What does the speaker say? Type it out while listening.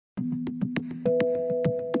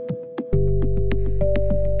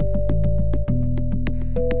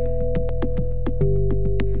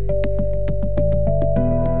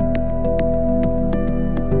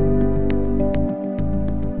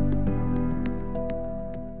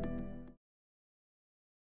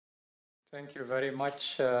Thank you very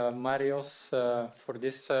much, Marios, for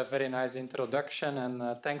this very nice introduction,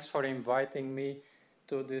 and thanks for inviting me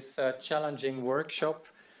to this challenging workshop.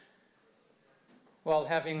 Well,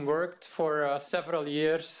 having worked for several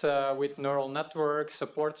years with neural networks,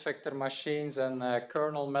 support vector machines, and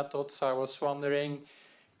kernel methods, I was wondering,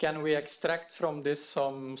 can we extract from this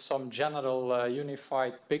some general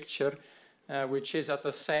unified picture, which is at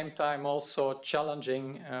the same time also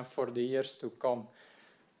challenging for the years to come?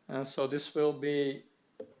 So this will be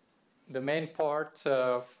the main part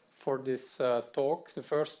for this talk. The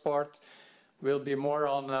first part will be more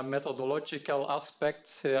on methodological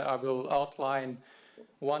aspects. I will outline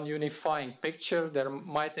one unifying picture. There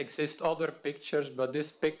might exist other pictures, but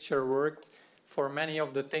this picture worked for many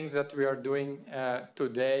of the things that we are doing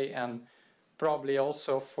today, and probably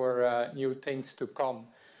also for new things to come.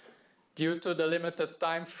 Due to the limited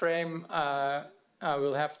time frame, I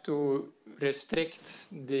will have to restrict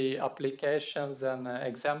the applications and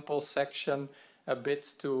examples section a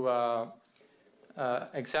bit to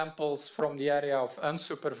examples from the area of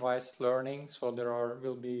unsupervised learning. So there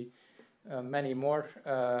will be many more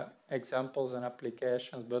examples and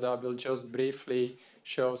applications, but I will just briefly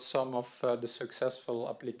show some of the successful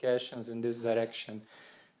applications in this direction.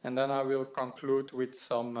 And then I will conclude with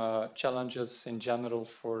some challenges in general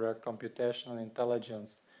for computational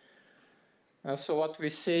intelligence. So what we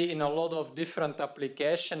see in a lot of different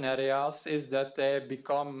application areas is that they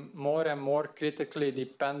become more and more critically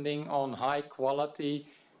depending on high quality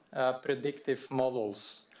predictive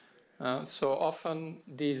models. So often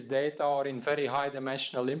these data are in very high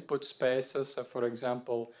dimensional input spaces, for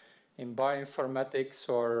example, in bioinformatics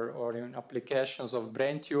or in applications of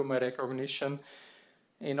brain tumor recognition.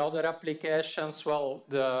 In other applications, well,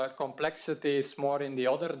 the complexity is more in the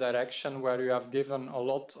other direction, where you have given a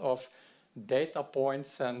lot of data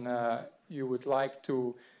points and you would like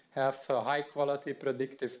to have a high quality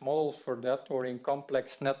predictive models for that, or in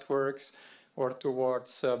complex networks or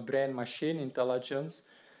towards brain-machine intelligence.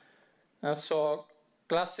 So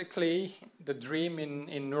classically, the dream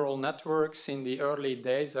in neural networks in the early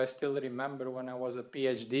days, I still remember when I was a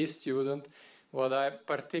PhD student, what I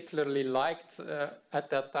particularly liked at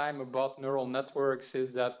that time about neural networks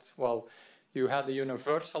is that, well, you had a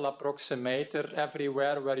universal approximator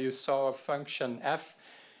everywhere where you saw a function f.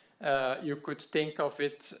 You could think of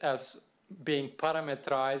it as being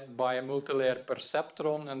parameterized by a multilayer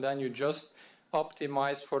perceptron, and then you just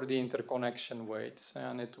optimize for the interconnection weights.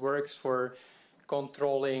 And it works for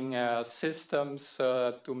controlling systems,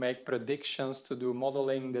 to make predictions, to do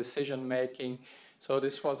modeling, decision making. So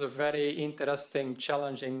this was a very interesting,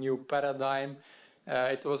 challenging new paradigm.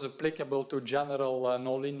 It was applicable to general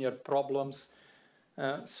nonlinear problems.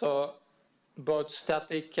 So both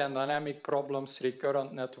static and dynamic problems,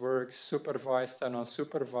 recurrent networks, supervised and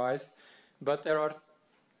unsupervised. But there are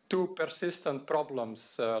two persistent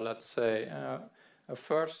problems, let's say. The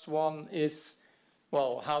first one is,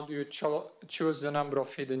 well, how do you choose the number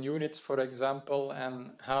of hidden units, for example,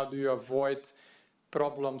 and how do you avoid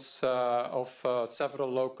problems of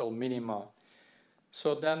several local minima?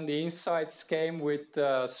 So then the insights came with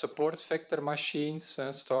support vector machines,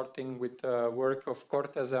 starting with the work of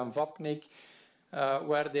Cortez and Vapnik,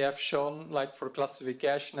 where they have shown, like for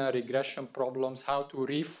classification and regression problems, how to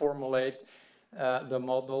reformulate the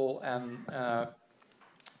model and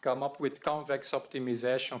come up with convex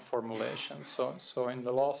optimization formulations. So in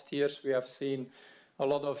the last years, we have seen a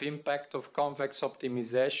lot of impact of convex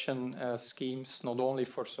optimization schemes, not only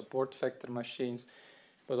for support vector machines,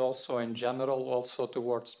 but also in general, also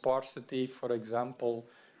towards sparsity, for example,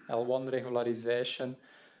 L1 regularization.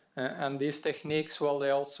 And these techniques, well,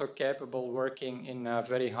 they're also capable working in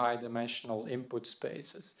very high dimensional input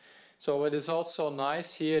spaces. So what is also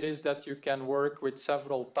nice here is that you can work with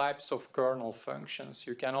several types of kernel functions.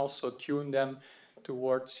 You can also tune them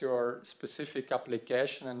towards your specific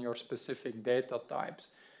application and your specific data types.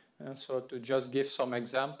 So to just give some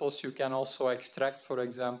examples, you can also extract, for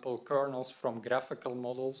example, kernels from graphical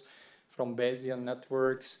models, from Bayesian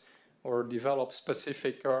networks, or develop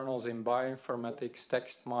specific kernels in bioinformatics,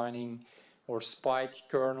 text mining, or spike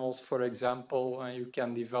kernels, for example. You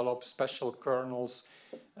can develop special kernels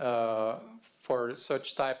for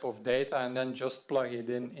such type of data and then just plug it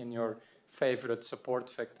in your favorite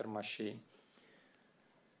support vector machine.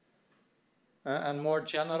 And more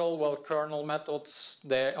general, well, kernel methods,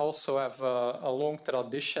 they also have a long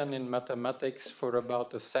tradition in mathematics for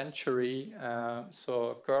about a century.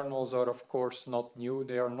 So kernels are, of course, not new.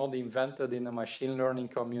 They are not invented in the machine learning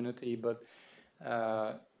community, but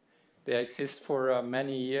they exist for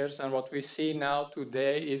many years. And what we see now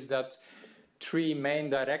today is that three main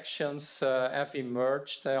directions have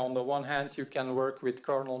emerged. On the one hand, you can work with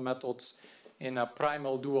kernel methods in a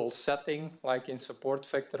primal dual setting, like in support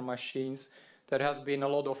vector machines. There has been a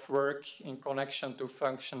lot of work in connection to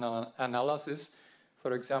functional analysis,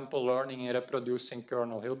 for example, learning and reproducing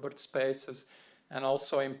kernel Hilbert spaces, and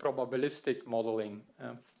also in probabilistic modeling.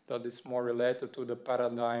 That is more related to the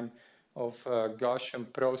paradigm of Gaussian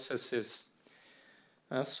processes.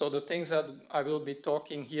 So the things that I will be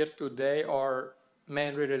talking here today are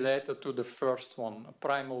mainly related to the first one, a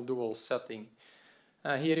primal dual setting.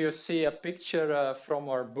 Here you see a picture from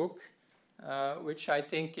our book, which I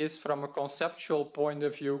think is, from a conceptual point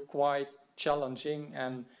of view, quite challenging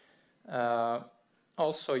and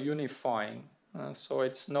also unifying. So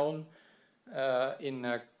it's known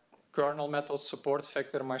in kernel method support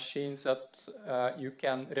vector machines that you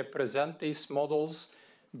can represent these models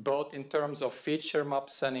both in terms of feature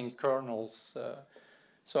maps and in kernels.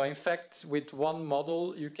 So in fact, with one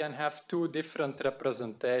model, you can have two different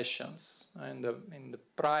representations. In the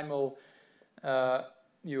primal,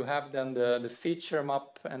 you have then the feature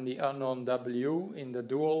map and the unknown W. In the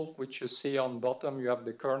dual, which you see on bottom, you have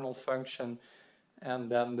the kernel function, and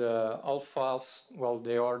then the alphas, well,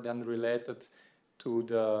 they are then related to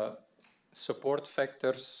the support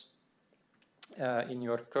vectors in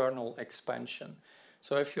your kernel expansion.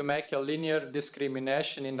 So if you make a linear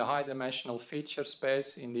discrimination in the high-dimensional feature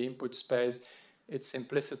space, in the input space, it's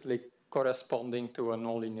implicitly corresponding to a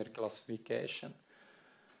nonlinear classification.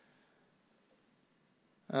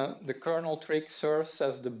 The kernel trick serves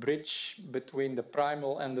as the bridge between the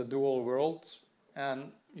primal and the dual world.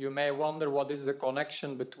 And you may wonder, what is the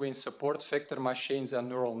connection between support vector machines and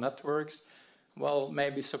neural networks? Well,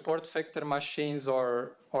 maybe support vector machines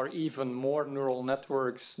are even more neural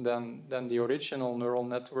networks than the original neural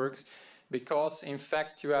networks, because in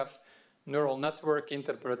fact you have neural network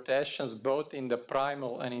interpretations both in the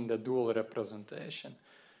primal and in the dual representation.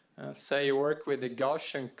 Say you work with a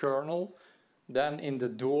Gaussian kernel, then in the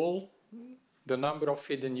dual, the number of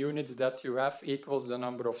hidden units that you have equals the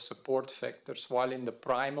number of support vectors, while in the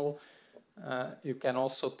primal, you can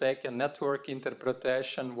also take a network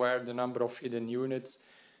interpretation where the number of hidden units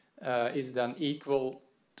is then equal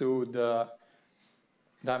to the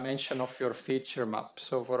dimension of your feature map.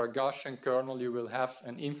 So for a Gaussian kernel, you will have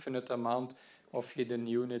an infinite amount of hidden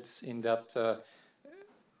units in that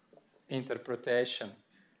interpretation.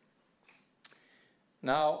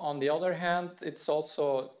 Now, on the other hand, it's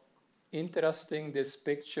also interesting, this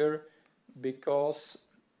picture, because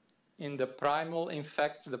in the primal, in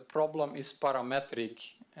fact, the problem is parametric,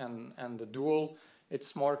 and the dual,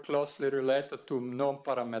 it's more closely related to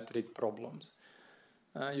non-parametric problems.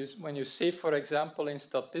 When you see, for example, in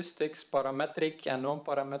statistics, parametric and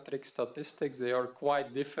non-parametric statistics, they are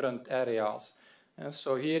quite different areas. And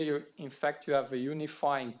so here, in fact, you have a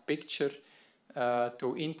unifying picture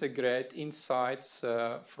to integrate insights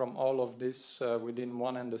from all of this within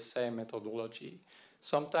one and the same methodology.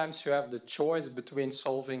 Sometimes you have the choice between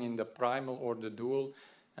solving in the primal or the dual,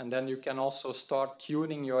 and then you can also start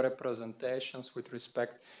tuning your representations with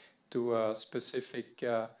respect to specific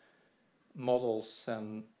models.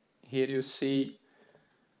 And here you see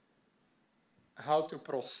how to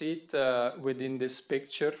proceed within this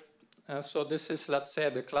picture. So this is, let's say,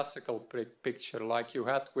 the classical picture, like you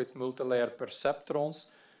had with multilayer perceptrons.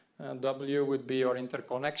 W would be your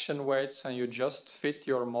interconnection weights, and you just fit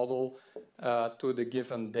your model to the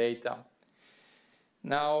given data.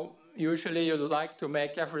 Now, usually you like to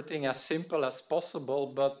make everything as simple as possible,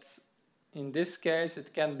 but in this case,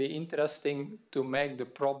 it can be interesting to make the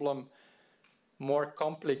problem more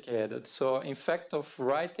complicated. So in fact of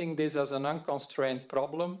writing this as an unconstrained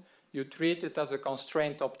problem, you treat it as a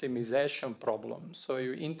constraint optimization problem. So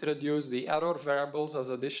you introduce the error variables as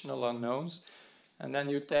additional unknowns, and then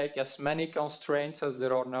you take as many constraints as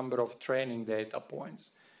there are number of training data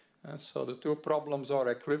points. So the two problems are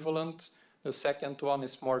equivalent. The second one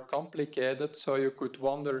is more complicated, so you could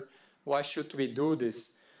wonder, why should we do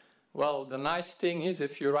this? Well, the nice thing is,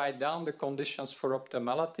 if you write down the conditions for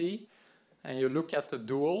optimality and you look at the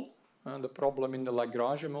dual, the problem in the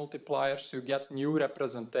Lagrange multipliers, you get new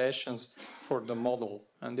representations for the model.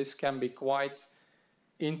 And this can be quite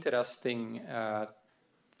interesting,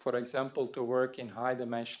 for example, to work in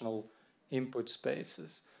high-dimensional input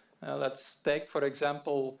spaces. Let's take, for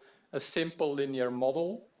example, a simple linear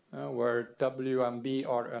model where W and B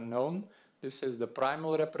are unknown. This is the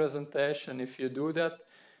primal representation. If you do that,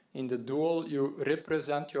 in the dual, you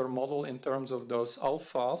represent your model in terms of those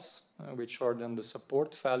alphas, which are then the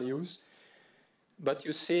support values. But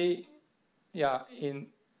you see, yeah,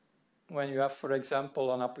 when you have, for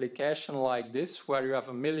example, an application like this, where you have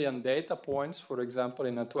 1 million data points, for example,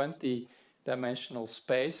 in a 20-dimensional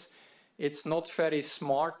space, it's not very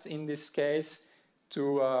smart in this case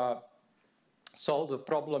to solve the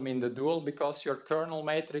problem in the dual, because your kernel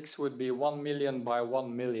matrix would be 1 million by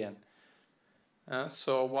 1 million.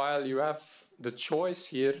 So while you have the choice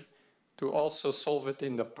here to also solve it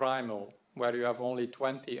in the primal, where you have only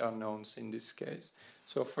 20 unknowns in this case.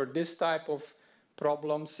 So for this type of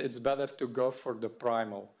problems, it's better to go for the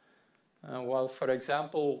primal. While, for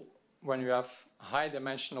example, when you have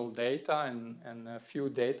high-dimensional data and a few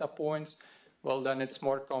data points, well, then it's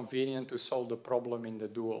more convenient to solve the problem in the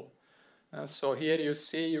dual. So here you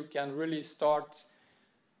see you can really start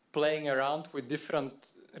playing around with different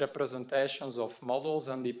representations of models,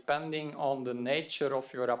 and depending on the nature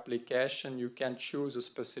of your application, you can choose a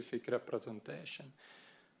specific representation.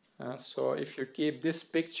 So if you keep this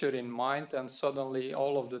picture in mind, and suddenly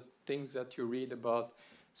all of the things that you read about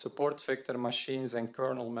support vector machines and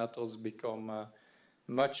kernel methods become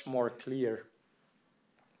much more clear.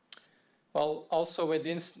 Well, also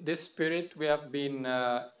within this spirit, we have been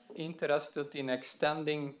interested in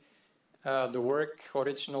extending the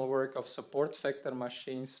original work of support vector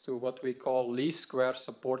machines to what we call least square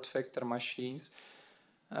support vector machines.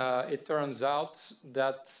 It turns out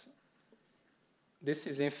that this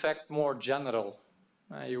is in fact more general.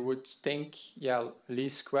 You would think, yeah,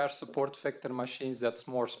 least square support vector machines, that's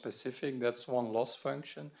more specific, that's one loss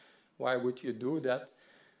function. Why would you do that?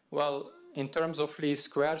 Well, in terms of least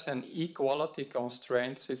squares and equality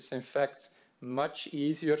constraints, it's in fact much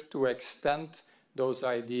easier to extend those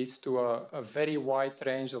ideas to a very wide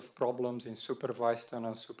range of problems in supervised and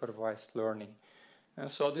unsupervised learning.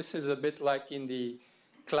 And so this is a bit like in the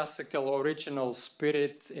classical original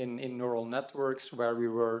spirit in neural networks, where we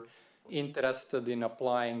were interested in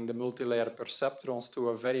applying the multilayer perceptrons to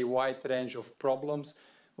a very wide range of problems.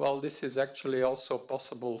 Well, this is actually also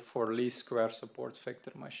possible for least square support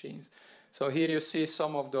vector machines. So here you see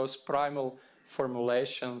some of those primal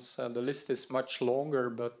formulations. The list is much longer,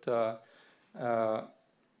 but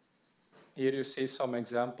here you see some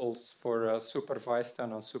examples for supervised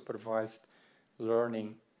and unsupervised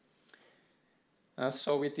learning.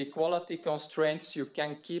 So with equality constraints, you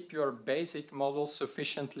can keep your basic model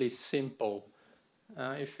sufficiently simple.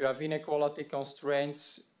 If you have inequality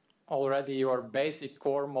constraints, already your basic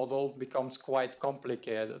core model becomes quite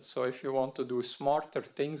complicated. So if you want to do smarter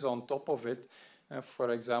things on top of it,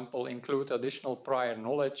 for example, include additional prior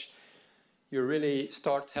knowledge, you really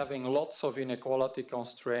start having lots of inequality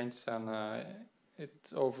constraints, and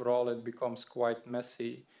overall it becomes quite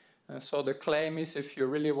messy. So the claim is, if you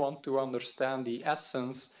really want to understand the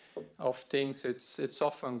essence of things, it's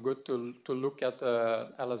often good to look at the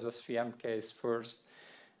LSSVM case first.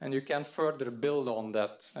 And you can further build on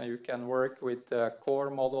that. You can work with the core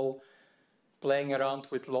model, playing around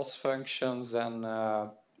with loss functions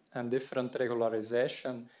and different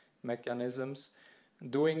regularization mechanisms.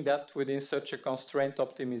 Doing that within such a constraint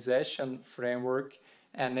optimization framework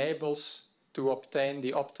enables to obtain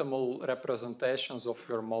the optimal representations of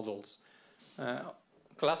your models.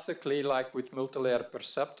 Classically, like with multilayer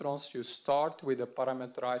perceptrons, you start with a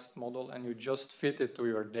parameterized model and you just fit it to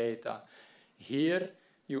your data. Here,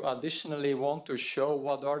 you additionally want to show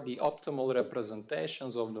what are the optimal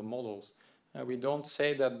representations of the models. We don't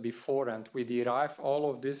say that beforehand. We derive all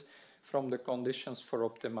of this from the conditions for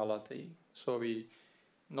optimality. So we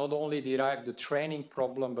not only derive the training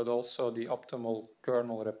problem, but also the optimal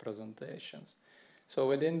kernel representations. So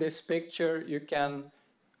within this picture, you can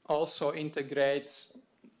also integrate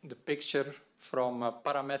the picture from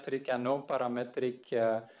parametric and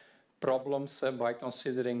non-parametric problems by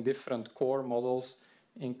considering different core models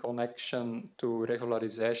in connection to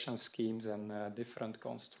regularization schemes and different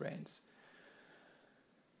constraints.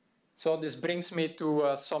 So this brings me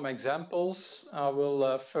to some examples. I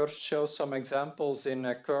will first show some examples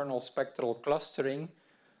in kernel spectral clustering.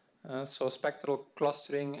 So spectral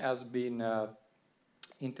clustering has been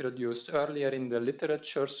introduced earlier in the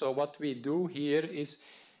literature. So what we do here is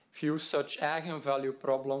view such eigenvalue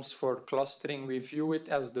problems for clustering. We view it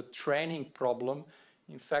as the training problem,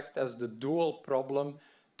 in fact, as the dual problem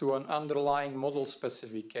to an underlying model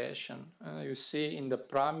specification. You see in the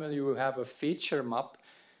primal you have a feature map,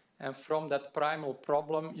 and from that primal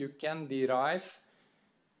problem you can derive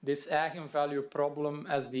this eigenvalue problem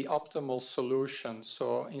as the optimal solution.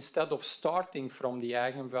 So instead of starting from the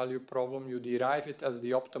eigenvalue problem, you derive it as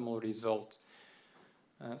the optimal result.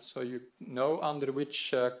 So you know under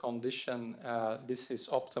which condition this is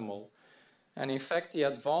optimal. And in fact, the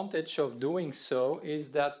advantage of doing so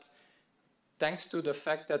is that thanks to the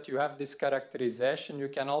fact that you have this characterization, you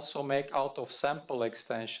can also make out-of-sample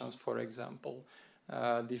extensions, for example.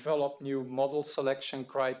 Develop new model selection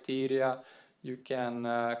criteria. You can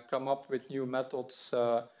come up with new methods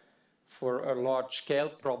for large-scale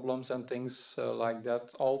problems and things like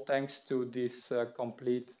that, all thanks to these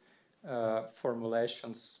complete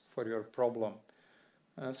formulations for your problem.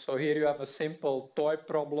 So here you have a simple toy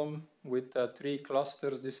problem with 3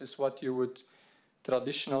 clusters. This is what you would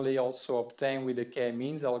traditionally also obtain with the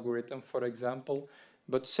k-means algorithm, for example.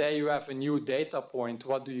 But say you have a new data point,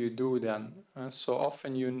 what do you do then? So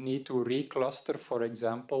often you need to recluster, for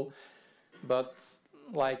example. But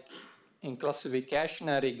like in classification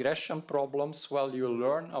and regression problems, well, you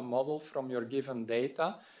learn a model from your given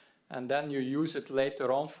data, and then you use it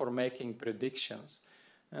later on for making predictions.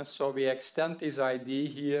 And so we extend this idea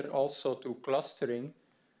here also to clustering.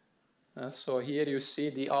 So here you see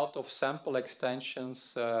the out-of-sample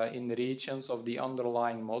extensions in regions of the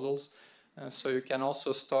underlying models. So you can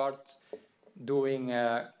also start doing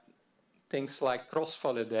things like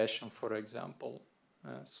cross-validation, for example.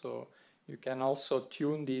 So you can also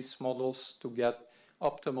tune these models to get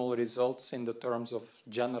optimal results in the terms of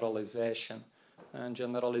generalization. And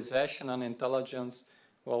generalization and intelligence,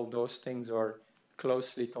 well, those things are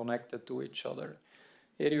closely connected to each other.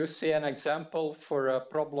 Here you see an example for a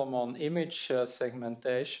problem on image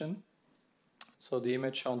segmentation. So the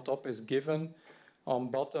image on top is given.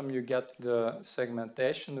 On bottom you get the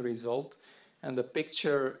segmentation result. And the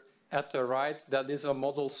picture at the right, that is a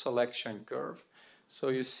model selection curve. So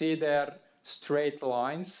you see there straight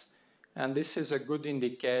lines, and this is a good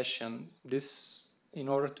indication. In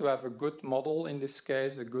order to have a good model, in this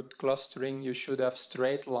case, a good clustering, you should have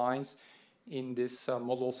straight lines in this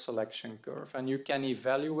model selection curve. And you can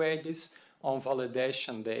evaluate this on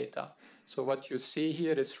validation data. So what you see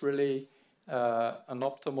here is really an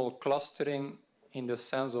optimal clustering in the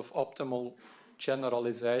sense of optimal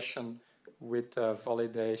generalization with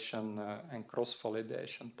validation and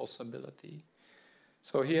cross-validation possibility.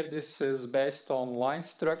 So here this is based on line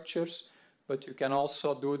structures, but you can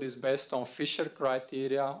also do this based on Fisher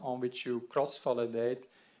criteria on which you cross-validate,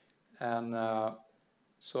 and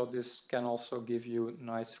so this can also give you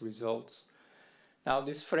nice results. Now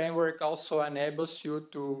this framework also enables you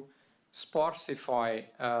to sparsify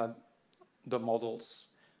the models.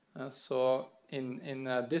 So in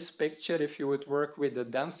this picture, if you would work with a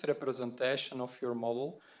dense representation of your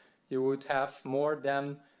model, you would have more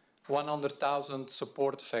than 100,000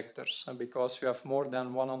 support vectors, because you have more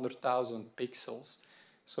than 100,000 pixels.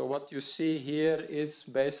 So what you see here is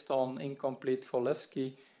based on incomplete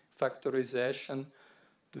Cholesky factorization,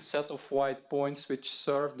 the set of white points which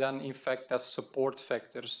serve then in fact as support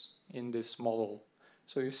vectors in this model.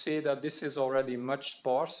 So you see that this is already much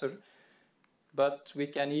sparser, but we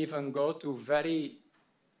can even go to very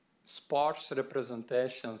sparse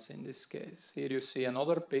representations in this case. Here you see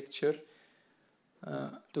another picture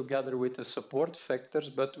together with the support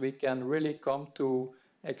vectors, but we can really come to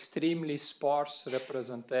extremely sparse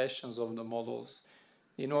representations of the models.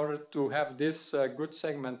 In order to have this good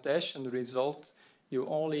segmentation result, you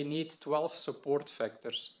only need 12 support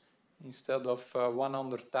vectors instead of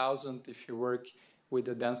 100,000 if you work with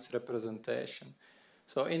a dense representation.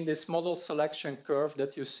 So in this model selection curve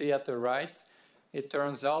that you see at the right, it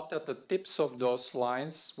turns out that the tips of those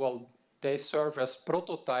lines, well, they serve as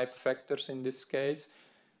prototype vectors in this case.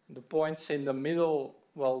 The points in the middle,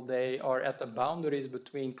 well, they are at the boundaries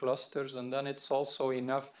between clusters, and then it's also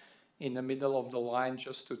enough in the middle of the line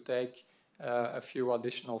just to take a few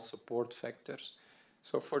additional support vectors.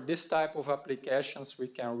 So for this type of applications, we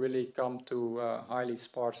can really come to highly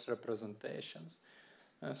sparse representations.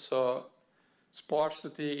 So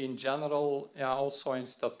sparsity in general, also in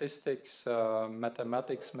statistics,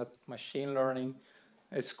 mathematics, machine learning,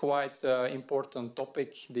 is quite an important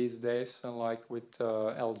topic these days, like with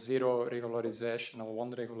L0 regularization,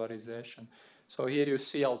 L1 regularization. So here you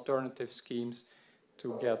see alternative schemes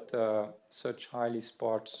to get such highly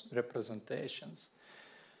sparse representations.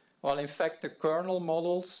 Well, in fact, the kernel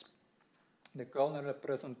models, the kernel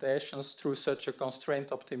representations through such a constraint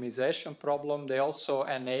optimization problem, they also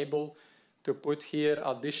enable to put here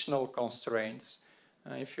additional constraints.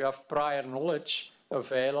 If you have prior knowledge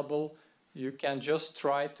available, you can just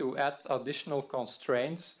try to add additional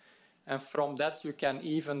constraints, and from that you can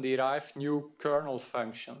even derive new kernel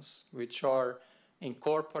functions which are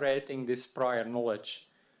incorporating this prior knowledge.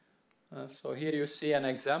 So here you see an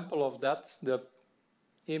example of that. The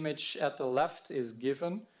image at the left is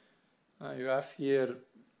given. You have here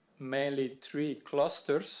mainly 3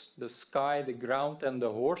 clusters, the sky, the ground, and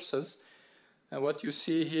the horses. And what you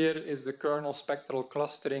see here is the kernel spectral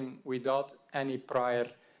clustering without any prior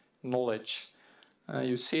knowledge.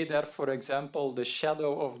 You see there, for example, the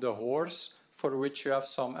shadow of the horse, for which you have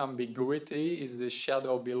some ambiguity. Is the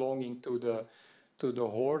shadow belonging to the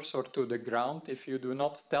horse or to the ground? If you do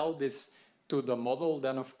not tell this to the model,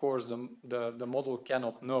 then of course the model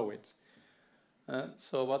cannot know it.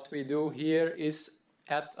 So what we do here is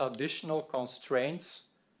add additional constraints,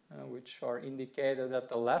 which are indicated at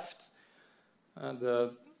the left.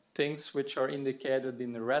 The things which are indicated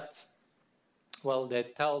in red, well, they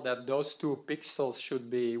tell that those two pixels should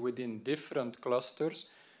be within different clusters.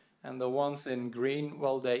 And the ones in green,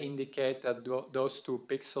 well, they indicate that those two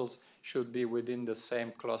pixels should be within the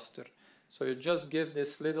same cluster. So you just give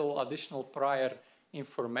this little additional prior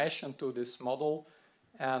information to this model,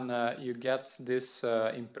 and you get this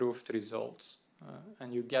improved results.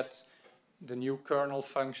 And you get the new kernel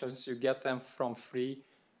functions, you get them from free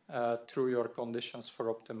through your conditions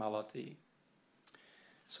for optimality.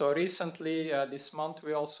 So recently, this month,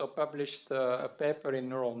 we also published a paper in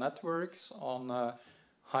neural networks on a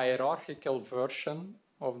hierarchical version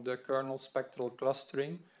of the kernel spectral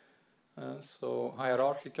clustering. So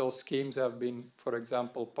hierarchical schemes have been, for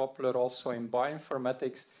example, popular also in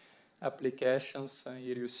bioinformatics applications.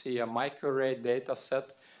 Here you see a microarray data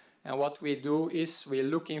set. And what we do is we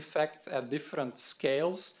look, in fact, at different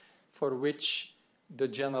scales for which the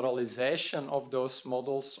generalization of those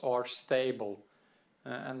models are stable.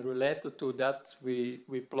 And related to that, we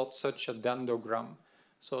plot such a dendrogram.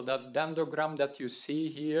 So that dendrogram that you see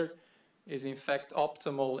here is in fact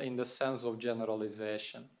optimal in the sense of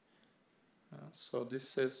generalization. So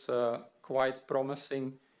this is quite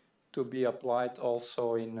promising to be applied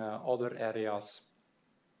also in other areas.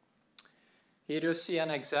 Here you see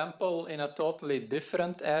an example in a totally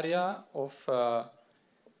different area of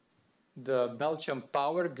the Belgium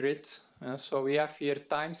power grid. So we have here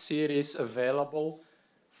time series available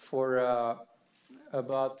for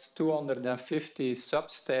about 250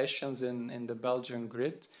 substations in the Belgian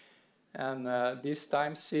grid. And these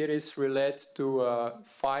time series relate to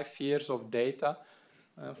 5 years of data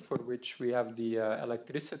for which we have the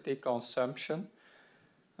electricity consumption.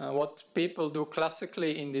 What people do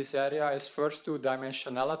classically in this area is first do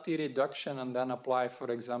dimensionality reduction and then apply,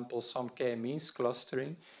 for example, some k-means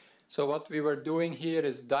clustering. So what we were doing here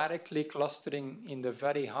is directly clustering in the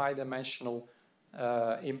very high dimensional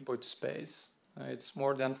input space. It's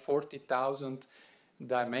more than 40,000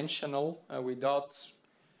 dimensional without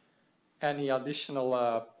any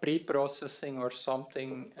additional pre-processing or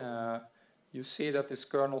something. You see that this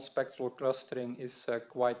kernel spectral clustering is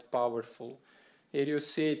quite powerful. Here you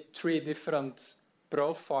see 3 different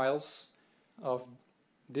profiles of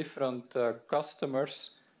different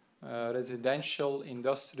customers, residential,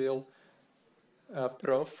 industrial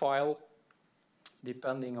profile,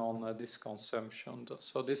 depending on this consumption.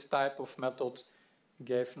 So this type of method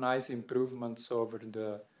gave nice improvements over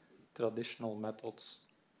the traditional methods.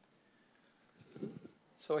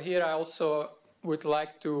 So here I also would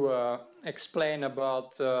like to explain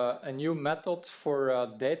about a new method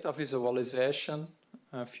for data visualization.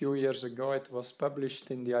 A few years ago it was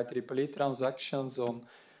published in the IEEE transactions on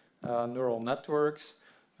neural networks.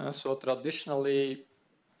 So traditionally,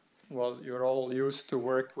 well, you're all used to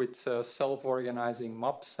work with self-organizing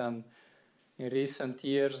maps, and in recent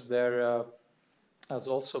years there has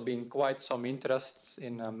also been quite some interest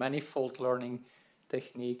in manifold learning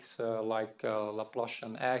techniques like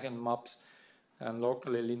Laplacian eigenmaps and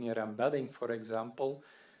locally linear embedding, for example.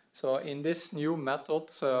 So in this new method,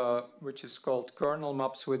 which is called kernel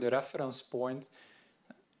maps with a reference point,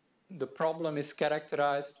 the problem is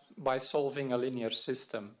characterized by solving a linear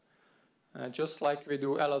system. Just like we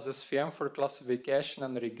do LSSVM for classification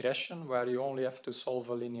and regression, where you only have to solve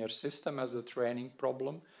a linear system as a training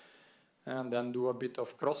problem, and then do a bit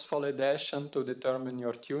of cross-validation to determine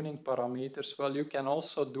your tuning parameters. Well, you can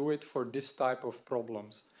also do it for this type of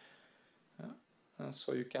problems.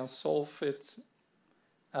 So you can solve it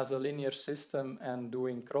as a linear system and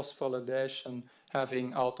doing cross-validation,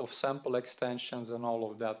 having out-of-sample extensions and all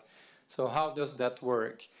of that. So how does that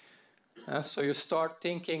work? So you start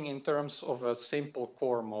thinking in terms of a simple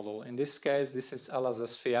core model. In this case, this is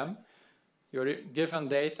LSSVM. Your given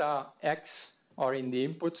data X are in the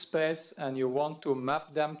input space, and you want to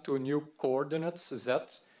map them to new coordinates Z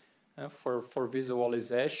for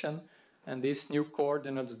visualization. And these new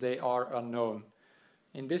coordinates, they are unknown.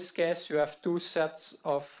 In this case, you have 2 sets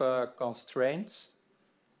of constraints.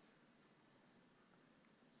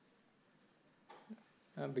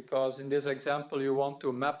 Because in this example, you want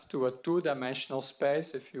to map to a 2-dimensional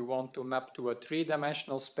space. If you want to map to a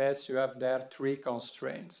 3-dimensional space, you have there 3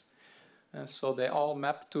 constraints. And so they all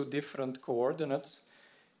map to different coordinates.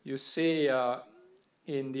 You see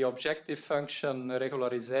in the objective function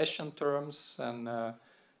regularization terms and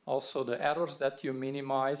also the errors that you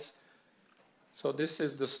minimize. So this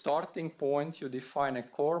is the starting point. You define a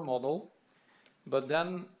core model, but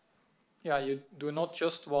then you do not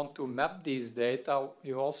just want to map these data,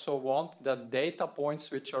 you also want that data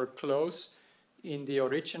points which are close in the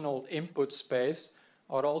original input space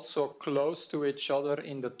are also close to each other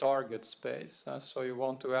in the target space. So you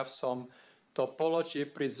want to have some topology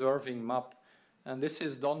preserving map. And this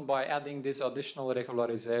is done by adding this additional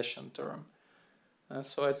regularization term.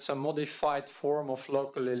 So it's a modified form of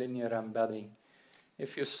locally linear embedding.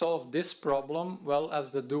 If you solve this problem, well,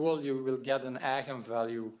 as the dual, you will get an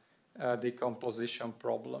eigenvalue decomposition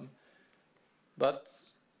problem. But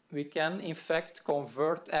we can, in fact,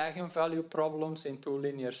 convert eigenvalue problems into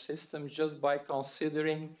linear systems just by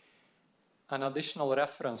considering an additional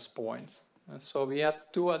reference point. And so we had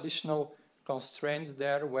two additional constraints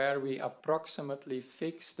there where we approximately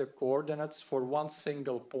fix the coordinates for one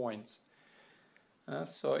single point.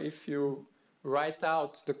 So if you write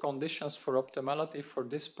out the conditions for optimality for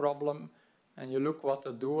this problem and you look what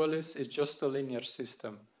a dual is, it's just a linear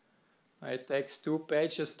system. It takes 2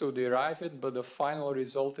 pages to derive it, but the final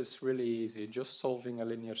result is really easy, just solving a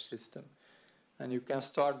linear system. And you can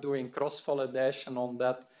start doing cross-validation on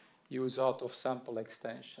that, use out-of-sample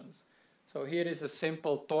extensions. So here is a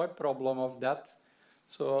simple toy problem of that.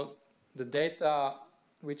 So the data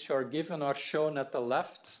which are given are shown at the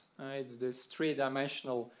left. It's this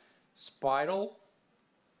 3-dimensional spiral.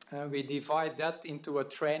 We divide that into a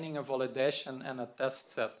training, a validation, and a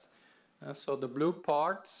test set. So the blue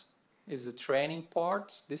part is the training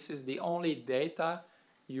part. This is the only data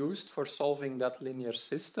used for solving that linear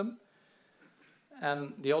system.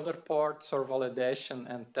 And the other parts are validation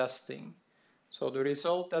and testing. So the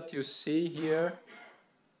result that you see here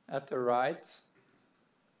at the right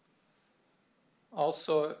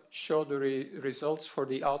also show the results for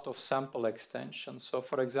the out-of-sample extension. So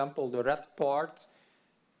for example, the red part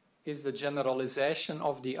is the generalization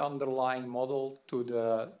of the underlying model to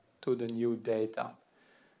the new data.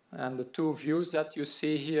 And the two views that you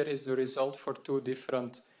see here is the result for two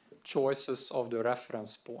different choices of the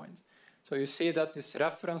reference point. So you see that this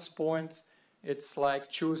reference point, it's like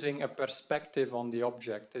choosing a perspective on the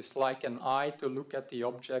object. It's like an eye to look at the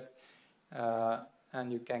object,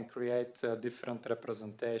 and you can create different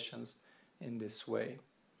representations in this way.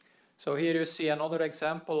 So here you see another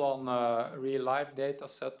example on real-life data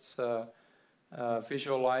sets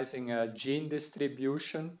visualizing a gene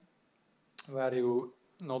distribution, where you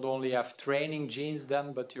not only have training genes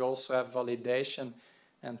then, but you also have validation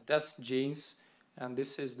and test genes. And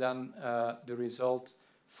this is then the result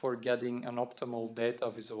for getting an optimal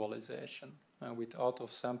data visualization with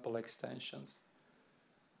out-of-sample extensions.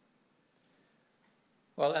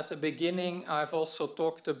 Well, at the beginning, I've also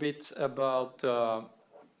talked a bit about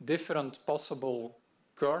different possible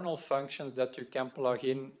kernel functions that you can plug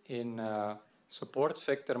in support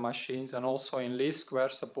vector machines and also in least square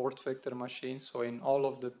support vector machines. So in all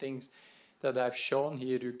of the things that I've shown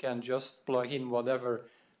here, you can just plug in whatever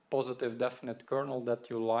positive definite kernel that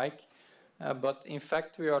you like. But in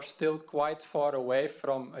fact, we are still quite far away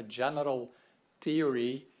from a general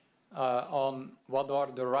theory on what are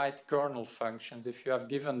the right kernel functions. If you have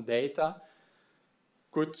given data,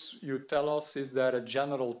 could you tell us, is there a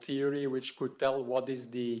general theory which could tell what is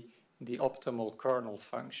the optimal kernel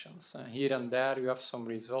functions? Here and there you have some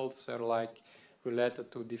results that are like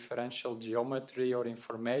related to differential geometry or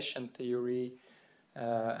information theory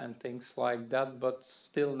and things like that, but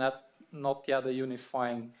still not yet a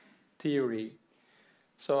unifying theory.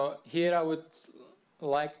 So here I would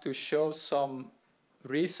like to show some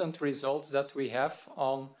recent results that we have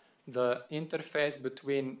on the interface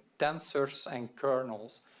between tensors and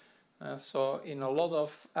kernels. So in a lot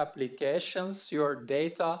of applications, your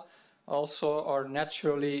data also are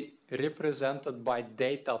naturally represented by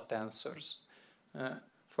data tensors.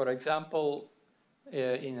 For example,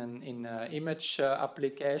 in an image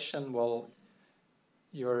application, well,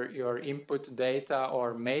 your input data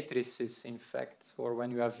are matrices, in fact. Or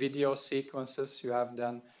when you have video sequences, you have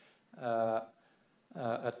then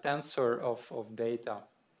a tensor of data,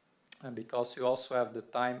 because you also have the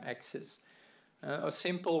time axis. A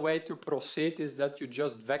simple way to proceed is that you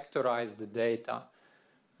just vectorize the data.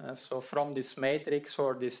 So from this matrix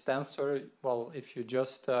or this tensor, well, if you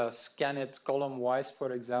just scan it column-wise,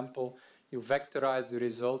 for example, you vectorize the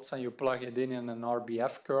results and you plug it in an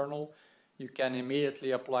RBF kernel, you can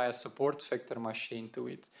immediately apply a support vector machine to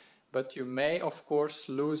it. But you may, of course,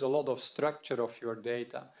 lose a lot of structure of your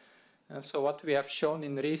data. And so what we have shown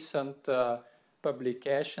in recent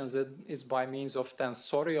publications is by means of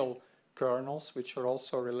tensorial kernels, which are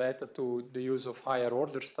also related to the use of higher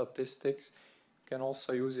order statistics. You can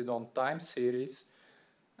also use it on time series.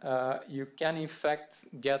 You can in fact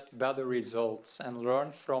get better results and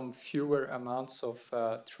learn from fewer amounts of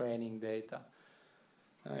training data.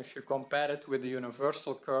 If you compare it with the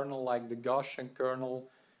universal kernel like the Gaussian kernel,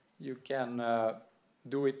 you can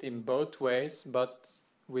do it in both ways, but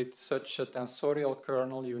with such a tensorial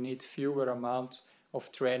kernel, you need fewer amounts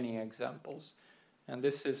of training examples. And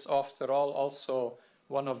this is, after all, also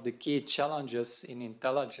one of the key challenges in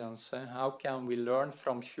intelligence. How can we learn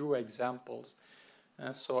from few examples?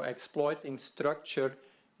 So exploiting structure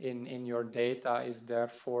in your data is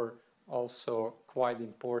therefore also quite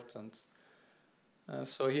important.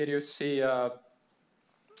 So here you see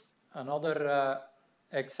another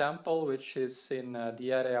example, which is in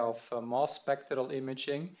the area of mass spectral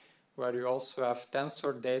imaging, where you also have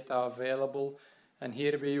tensor data available. And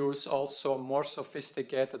here we use also more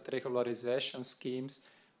sophisticated regularization schemes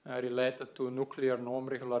related to nuclear norm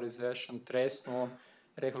regularization, trace norm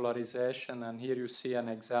regularization. And here you see an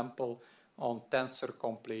example on tensor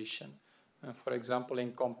completion. For example,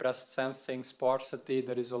 in compressed sensing sparsity,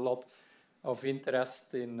 there is a lot of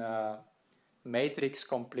interest in matrix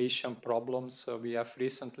completion problems. So we have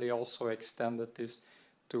recently also extended this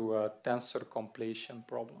to tensor completion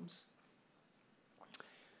problems.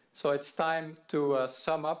 So it's time to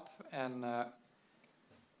sum up and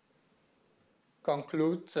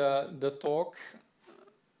conclude the talk.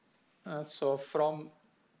 So from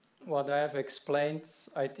what I have explained,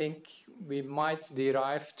 I think we might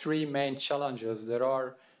derive three main challenges. There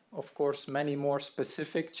are, of course, many more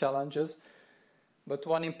specific challenges, but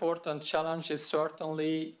one important challenge is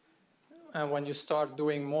certainly when you start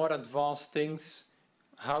doing more advanced things,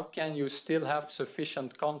 how can you still have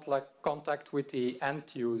sufficient contact with the end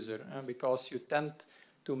user? Because you tend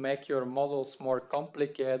to make your models more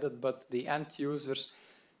complicated, but the end users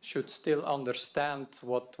should still understand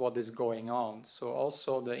what is going on. So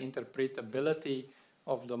also the interpretability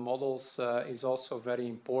of the models is also very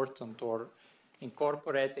important, or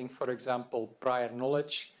incorporating, for example, prior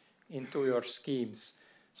knowledge into your schemes.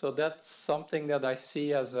 So that's something that I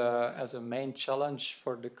see as a main challenge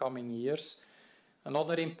for the coming years.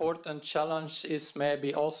 Another important challenge is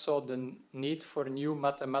maybe also the need for new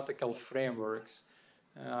mathematical frameworks.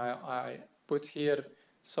 I put here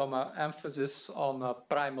some emphasis on a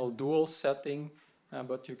primal dual setting,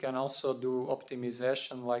 but you can also do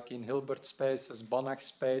optimization like in Hilbert spaces, Banach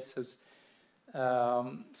spaces.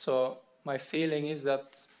 So my feeling is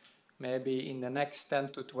that maybe in the next 10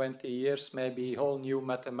 to 20 years, maybe whole new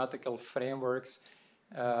mathematical frameworks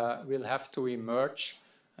will have to emerge.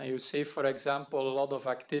 And you see, for example, a lot of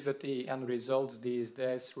activity and results these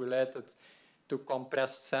days related to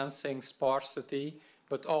compressed sensing, sparsity,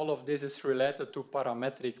 but all of this is related to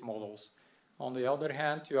parametric models. On the other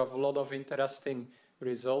hand, you have a lot of interesting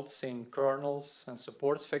results in kernels and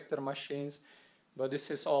support vector machines, but this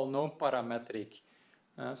is all non-parametric.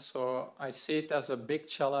 So I see it as a big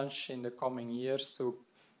challenge in the coming years to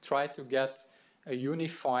try to get a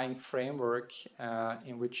unifying framework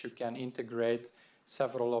in which you can integrate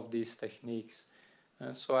several of these techniques.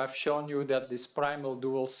 So I've shown you that this primal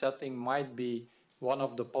dual setting might be one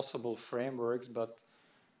of the possible frameworks, but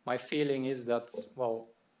my feeling is that, well,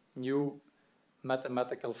 new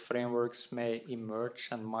mathematical frameworks may emerge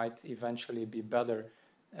and might eventually be better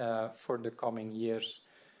for the coming years.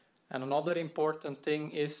 And another important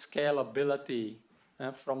thing is scalability.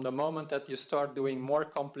 From the moment that you start doing more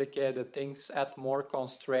complicated things, add more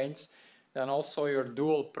constraints, then also your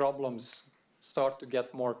dual problems start to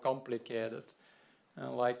get more complicated.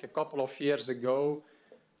 Like a couple of years ago,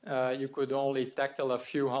 you could only tackle a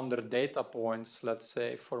few hundred data points, let's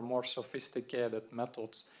say, for more sophisticated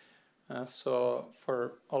methods. So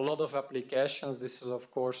for a lot of applications, this is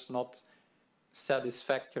of course not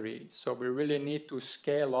satisfactory. So we really need to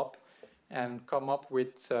scale up and come up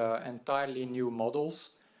with entirely new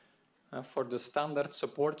models. For the standard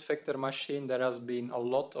support vector machine, there has been a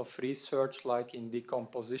lot of research, like in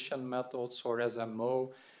decomposition methods or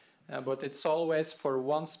SMO, but it's always for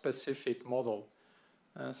one specific model.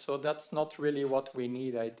 So that's not really what we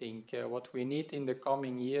need, I think. What we need in the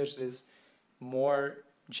coming years is more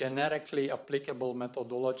generically applicable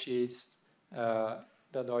methodologies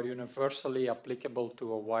that are universally applicable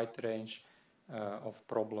to a wide range of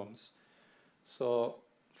problems. So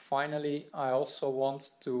finally, I also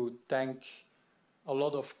want to thank a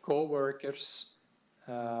lot of co-workers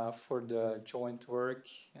for the joint work,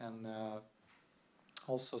 and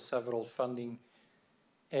also several funding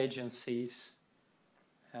agencies.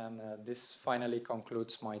 And this finally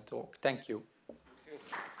concludes my talk. Thank you.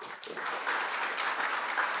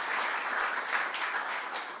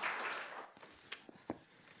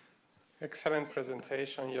 Excellent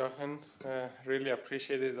presentation, Johan. Really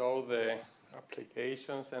appreciated all the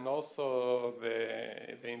applications and also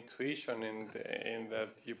the intuition in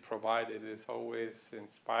that you provided. It's always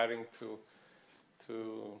inspiring to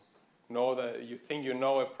know that you think you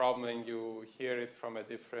know a problem and you hear it from a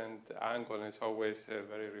different angle, and it's always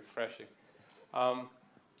very refreshing. Do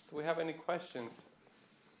we have any questions?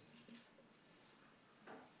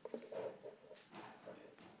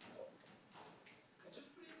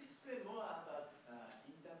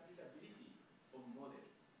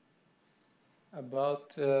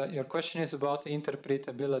 About your question is about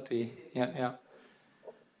interpretability. Yeah.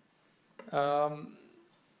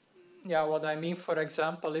 Yeah, what I mean, for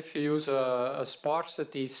example, if you use a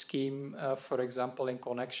sparsity scheme, for example, in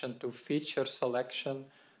connection to feature selection,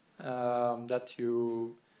 that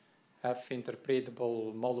you have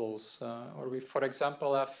interpretable models. Or we, for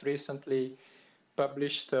example, have recently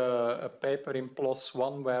published a paper in PLOS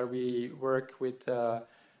ONE where we work with a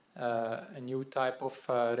new type of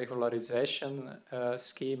regularization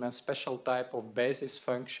scheme and special type of basis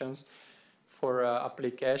functions for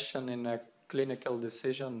application in clinical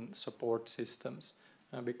decision support systems.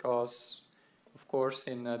 Because, of course,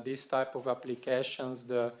 in these type of applications,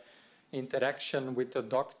 the interaction with the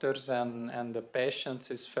doctors and the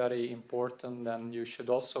patients is very important, and you should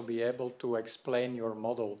also be able to explain your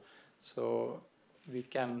model. So we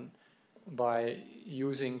can, by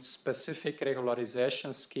using specific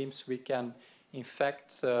regularization schemes, we can in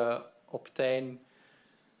fact obtain,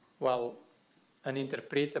 well, an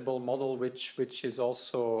interpretable model which is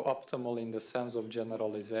also optimal in the sense of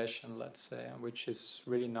generalization, let's say, which is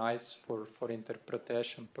really nice for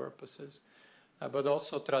interpretation purposes. But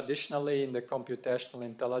also traditionally in the computational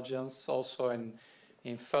intelligence, also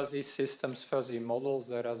in fuzzy systems, fuzzy models,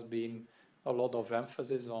 there has been a lot of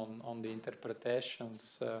emphasis on the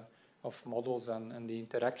interpretations of models and the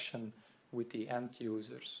interaction with the end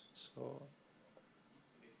users. So,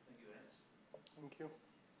 thank you, Ernest. Thank you.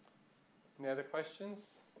 Any other questions?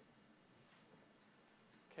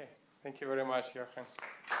 Okay, thank you very much, Johan.